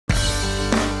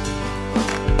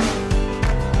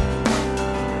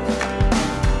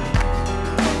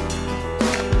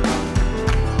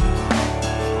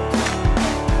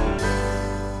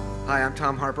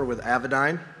Tom Harper with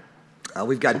Avidyne.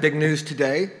 We've got big news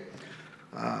today.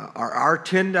 Our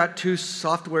R10.2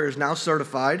 software is now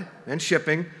certified and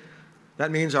shipping. That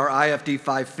means our IFD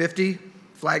 550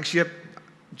 flagship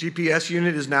GPS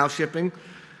unit is now shipping.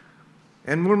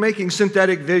 And we're making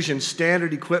synthetic vision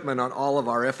standard equipment on all of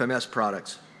our FMS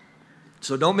products.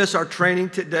 So don't miss our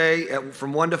training today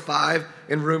from 1 to 5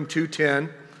 in room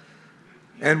 210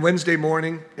 and Wednesday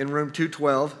morning in room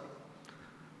 212.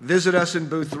 Visit us in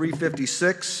booth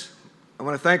 356. I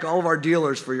want to thank all of our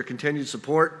dealers for your continued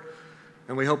support,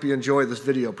 and we hope you enjoy this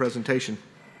video presentation.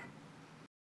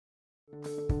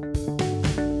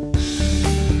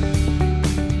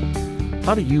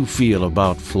 How do you feel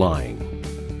about flying?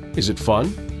 Is it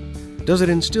fun? Does it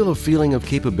instill a feeling of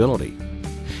capability?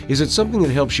 Is it something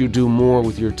that helps you do more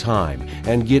with your time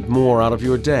and get more out of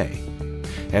your day?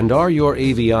 And are your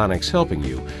avionics helping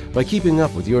you by keeping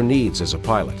up with your needs as a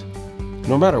pilot?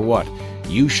 No matter what,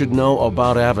 you should know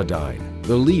about Avidyne,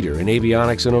 the leader in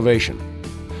avionics innovation.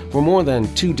 For more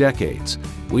than 2 decades,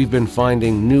 we've been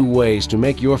finding new ways to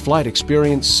make your flight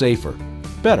experience safer,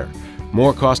 better,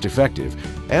 more cost-effective,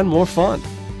 and more fun.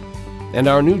 And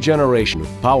our new generation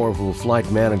of powerful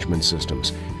flight management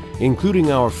systems,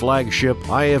 including our flagship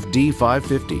IFD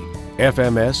 550,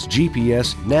 FMS,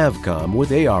 GPS, NavCom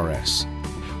with ARS,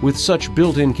 with such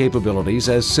built-in capabilities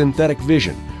as synthetic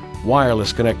vision,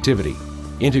 wireless connectivity,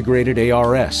 integrated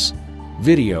ARS,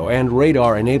 video and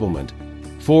radar enablement,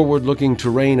 forward-looking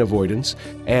terrain avoidance,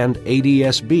 and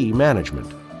ADS-B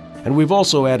management. And we've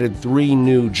also added 3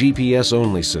 new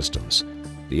GPS-only systems,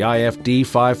 the IFD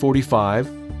 545,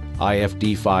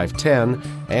 IFD 510,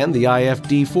 and the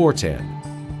IFD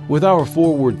 410. With our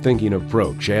forward-thinking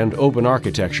approach and open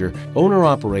architecture,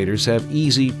 owner-operators have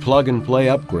easy plug-and-play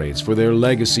upgrades for their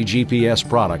legacy GPS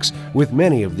products with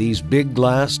many of these big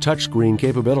glass touchscreen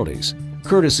capabilities,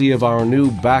 courtesy of our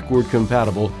new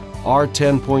backward-compatible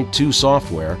R10.2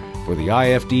 software for the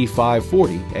IFD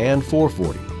 540 and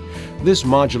 440. This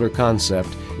modular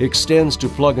concept extends to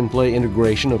plug-and-play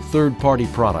integration of third-party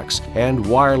products and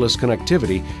wireless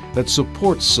connectivity that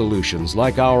supports solutions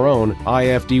like our own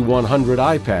IFD 100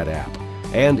 iPad app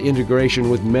and integration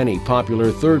with many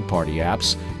popular third-party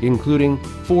apps, including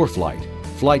FreeFlight,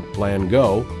 Flight Plan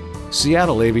Go,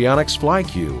 Seattle Avionics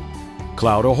FlyQ,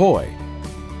 Cloud Ahoy,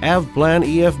 AvPlan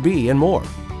EFB, and more,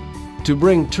 to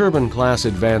bring turbine-class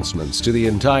advancements to the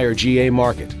entire GA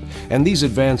market. And these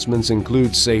advancements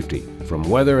include safety, from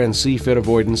weather and sea-fit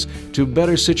avoidance to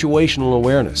better situational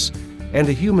awareness, and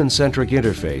a human-centric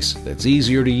interface that's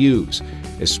easier to use,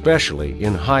 especially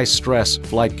in high-stress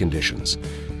flight conditions.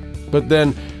 But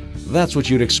then, that's what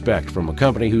you'd expect from a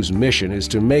company whose mission is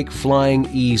to make flying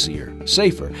easier,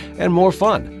 safer, and more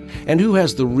fun, and who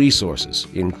has the resources,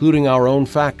 including our own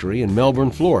factory in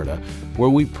Melbourne, Florida, where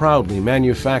we proudly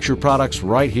manufacture products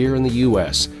right here in the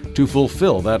U.S. to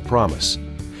fulfill that promise.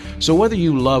 So whether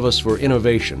you love us for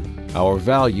innovation, our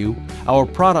value, our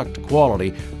product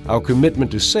quality, our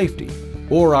commitment to safety,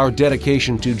 or our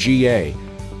dedication to GA,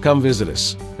 come visit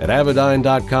us at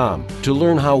avidyne.com to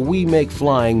learn how we make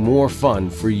flying more fun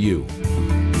for you.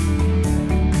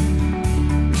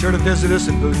 Be sure to visit us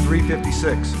in booth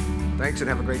 356. Thanks and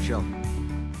have a great show.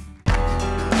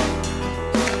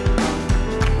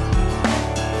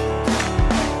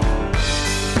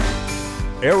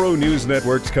 Aero-News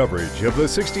Network's coverage of the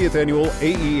 60th Annual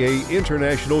AEA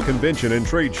International Convention and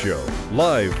Trade Show,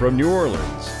 live from New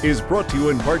Orleans, is brought to you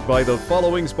in part by the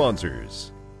following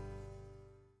sponsors.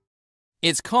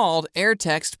 It's called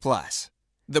AirText Plus.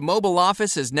 The mobile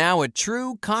office is now a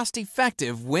true,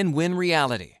 cost-effective win-win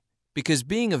reality because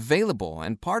being available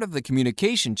and part of the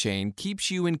communication chain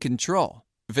keeps you in control.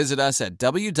 Visit us at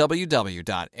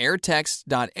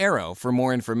www.airtext.aero for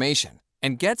more information.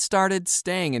 And get started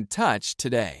staying in touch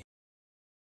today.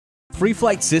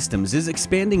 FreeFlight Systems is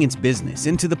expanding its business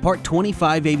into the Part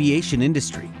 25 aviation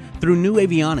industry through new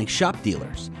avionics shop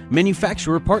dealers,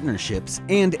 manufacturer partnerships,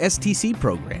 and STC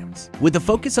programs. With a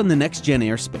focus on the next-gen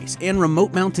airspace and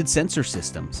remote-mounted sensor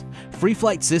systems,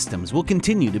 FreeFlight Systems will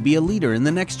continue to be a leader in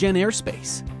the next-gen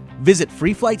airspace. Visit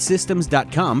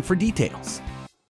freeflightsystems.com for details.